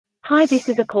Hi, this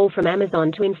is a call from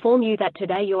Amazon to inform you that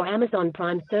today your Amazon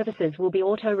Prime services will be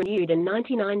auto-renewed and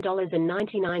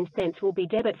 $99.99 will be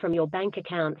debit from your bank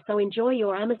account, so enjoy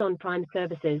your Amazon Prime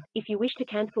services. If you wish to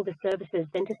cancel the services,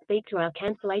 then to speak to our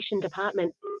cancellation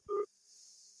department.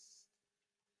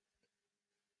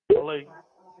 Hello.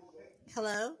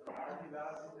 Hello?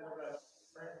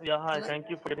 Yeah, hi. Hello? Thank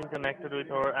you for getting connected with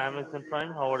our Amazon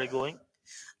Prime. How are you going?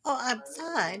 Oh, I'm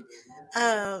fine.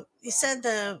 You said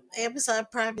the Amazon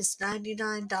Prime is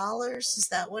 $99. Is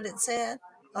that what it said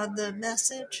on the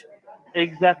message?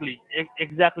 Exactly,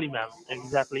 ma'am.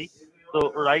 Exactly.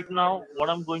 So right now,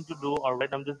 what I'm going to do, all right,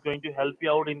 I'm just going to help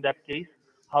you out in that case,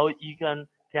 how you can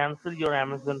cancel your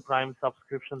Amazon Prime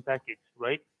subscription package,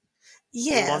 right?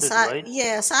 So you want Yes, it, right?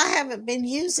 I haven't been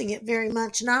using it very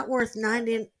much. Not worth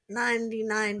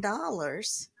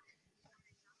 $99.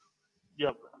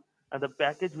 Yep. And the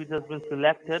package which has been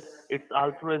selected, it's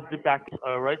Ultra SD package,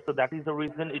 all right? So that is the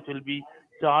reason it will be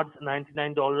charged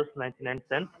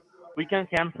 $99.99. We can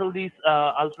cancel this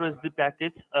Ultra SD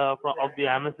package of the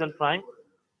Amazon Prime,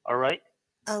 all right?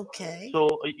 Okay.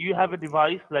 So you have a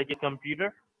device like a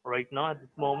computer right now at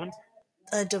this moment,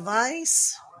 A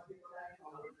device?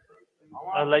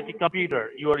 like a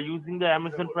computer. You are using the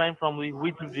Amazon Prime from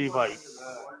which device?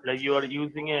 Like you are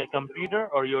using a computer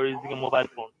or you are using a mobile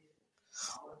phone?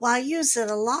 Well, I use it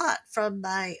a lot from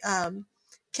my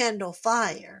Kindle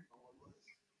Fire.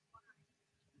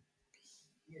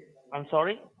 I'm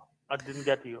sorry, I didn't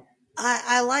get you.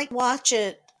 I like watch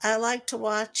it. I like to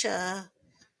watch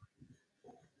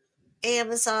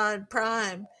Amazon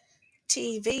Prime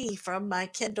TV from my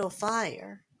Kindle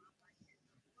Fire.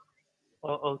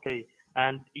 Oh, okay.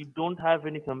 And you don't have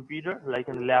any computer, like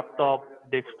a laptop,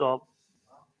 desktop.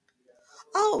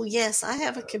 Oh, yes, I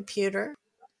have a computer.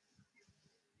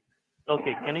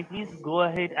 Okay, can you please go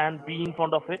ahead and be in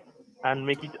front of it and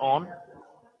make it on?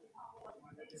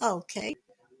 Okay.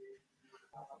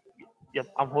 Yep,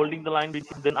 I'm holding the line with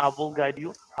you. Then I will guide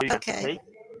you how you can. Okay. Okay.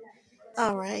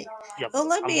 All right. Yep, Well,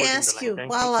 let I'm me holding the ask line. you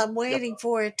Thank you. while I'm Yep. waiting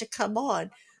for it to come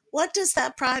on, what does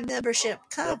that Prime membership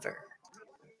Yep. cover?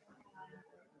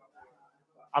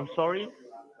 I'm sorry.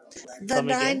 The Come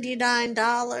again.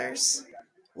 $99,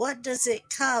 what does it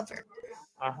cover?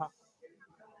 Uh huh.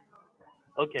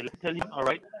 Okay, let me tell you. All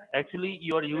right. Actually,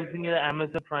 you are using an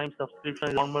Amazon Prime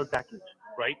subscription normal package,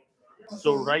 right?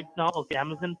 So Hmm. right now, okay,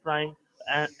 Amazon Prime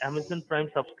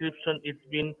subscription, it's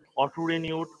been auto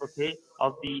renewed, okay,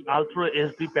 of the Ultra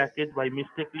SD package by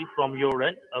mistakenly from your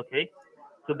end, okay.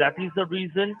 So that is the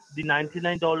reason the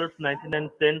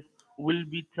 $99.99 will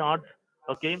be charged,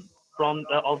 okay, from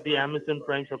of the Amazon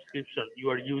Prime subscription you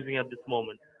are using at this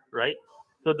moment, right?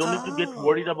 So don't need to get Oh,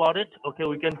 worried about it. Okay,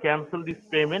 we can cancel this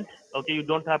payment. Okay, you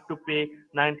don't have to pay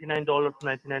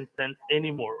 $99.99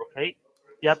 anymore. Okay,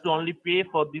 you have to only pay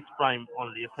for this Prime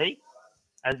only. Okay,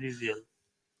 as usual.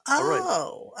 All right.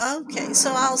 oh, okay.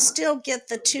 So I'll still get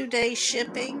the 2 day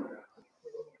shipping?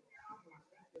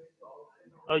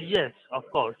 Yes, of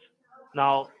course.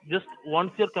 Now, just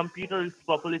once your computer is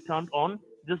properly turned on,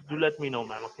 just do let me know,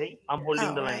 ma'am. Okay, I'm holding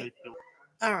All the line right. with you.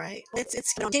 All right.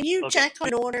 Can you Okay. check on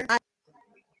an order?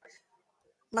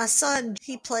 My son,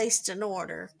 he placed an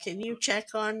order. Uh Can huh. you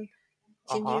check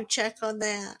on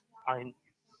that? I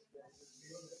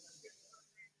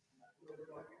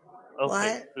Okay.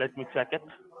 What? Let me check it.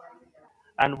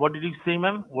 And what did you say,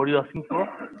 ma'am? What are you asking for?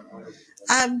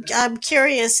 I'm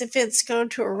curious if it's going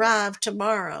to arrive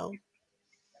tomorrow.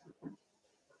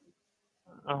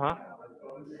 Uh huh.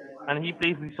 And he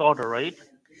placed this order, right?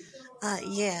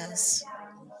 Yes.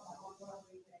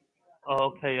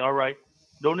 Okay, all right.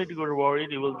 Don't need to go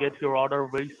worried. You will get your order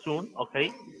very soon.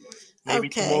 Okay, maybe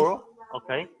Okay. tomorrow.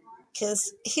 Okay.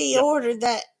 Because Yep. he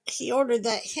ordered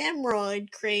that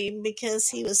hemorrhoid cream because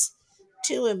he was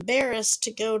too embarrassed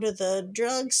to go to the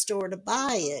drugstore to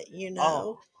buy it,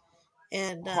 Oh.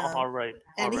 and All right.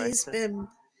 All and right.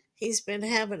 he's been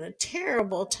having a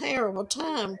terrible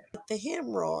time with the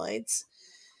hemorrhoids,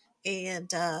 and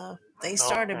they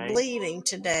started Okay. bleeding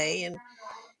today,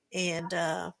 and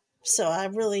so I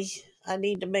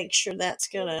need to make sure that's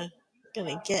gonna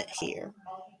get here.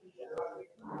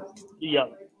 Yeah.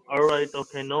 All right.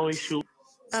 Okay. No issue.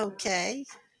 Okay.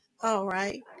 All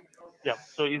right. Yeah.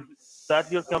 So is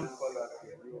that your Yeah,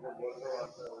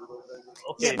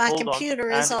 Okay, my hold on. computer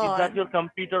is And is that on. your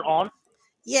computer on?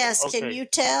 Yes, can Okay. you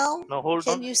tell? Now hold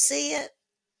Can on. you see it?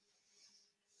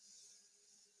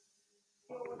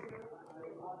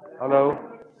 Hello.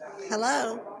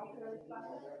 Hello?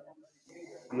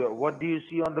 Yeah, what do you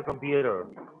see on the computer?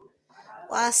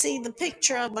 Well, I see the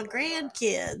picture of my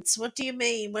grandkids. What do you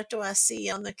mean? What do I see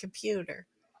on the computer?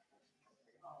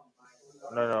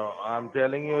 No, no. I'm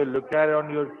telling you, look at it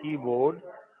on your keyboard.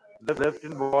 The left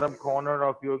and bottom corner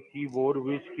of your keyboard.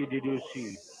 Which key did you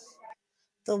see?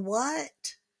 The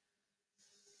what?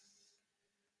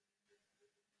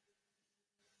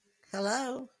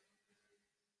 Hello?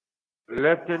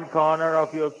 Left hand corner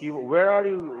of your keyboard. Where are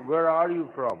you? Where are you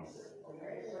from?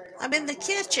 I'm in the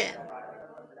kitchen.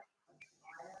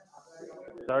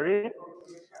 Sorry.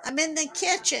 I'm in the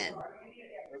kitchen.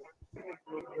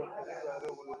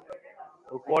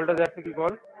 What does that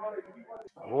call?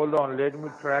 Hold on. Let me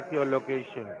track your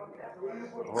location.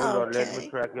 Hold on. Let me Okay.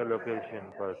 track your location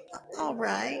first. All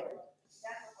right.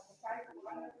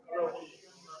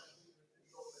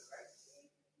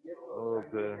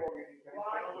 Okay.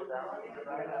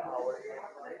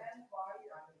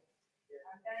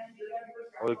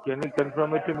 Can you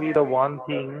confirm it to me the one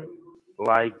thing?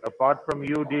 Like apart from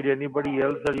you, did anybody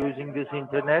else are using this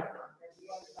internet?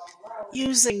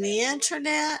 Using the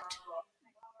internet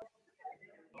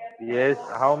Yes.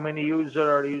 How many users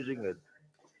are using it?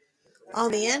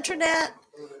 on the internet?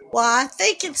 Well, I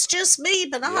think it's just me,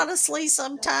 but Yes. honestly,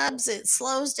 sometimes it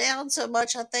slows down so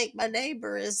much I think my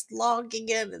neighbor is logging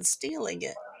in and stealing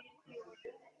it.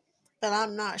 But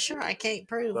I'm not sure. I can't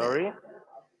prove it. Sorry.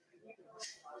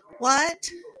 What?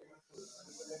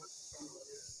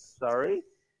 Sorry.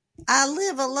 I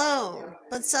live alone,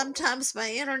 but sometimes my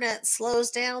internet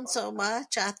slows down so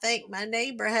much I think my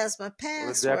neighbor has my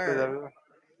password.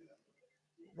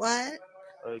 What?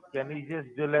 Can you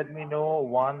just let me know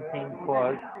one thing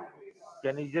first?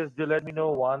 Can you just let me know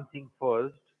one thing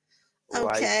first?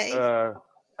 Like, Okay.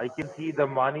 I can see the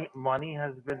money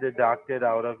has been deducted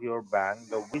out of your bank.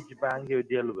 The which bank you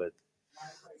deal with?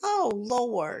 Oh,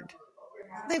 Lord.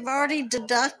 They've already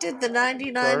deducted the Sorry.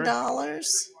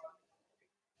 $99?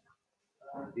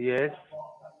 Yes.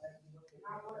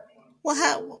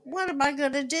 Well, what am I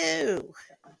going to do?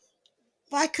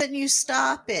 Why couldn't you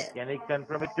stop it? Can you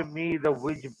confirm it to me the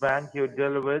which bank you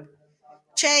deal with?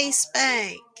 Chase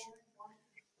Bank.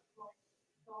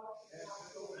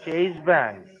 Chase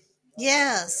Bank.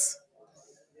 Yes.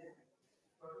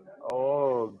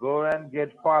 Oh, go and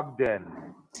get fucked then.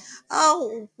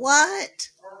 Oh, what?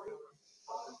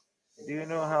 Do you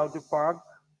know how to park?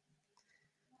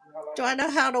 Do I know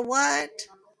how to what?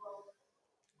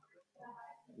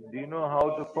 Do you know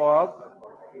how to park?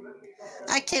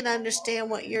 I can't understand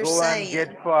what you're Go and get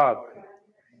saying. fucked.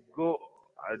 Go.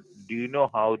 Do you know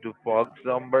how to fuck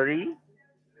somebody?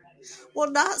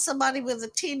 Well, not somebody with a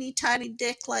teeny tiny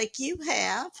dick like you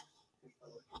have.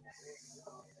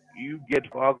 You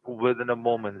get fucked within a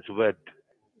moment's wet.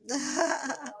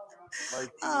 My teeth.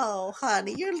 Oh,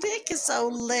 honey, your dick is so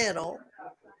little.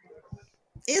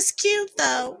 It's cute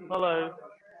though. Hello.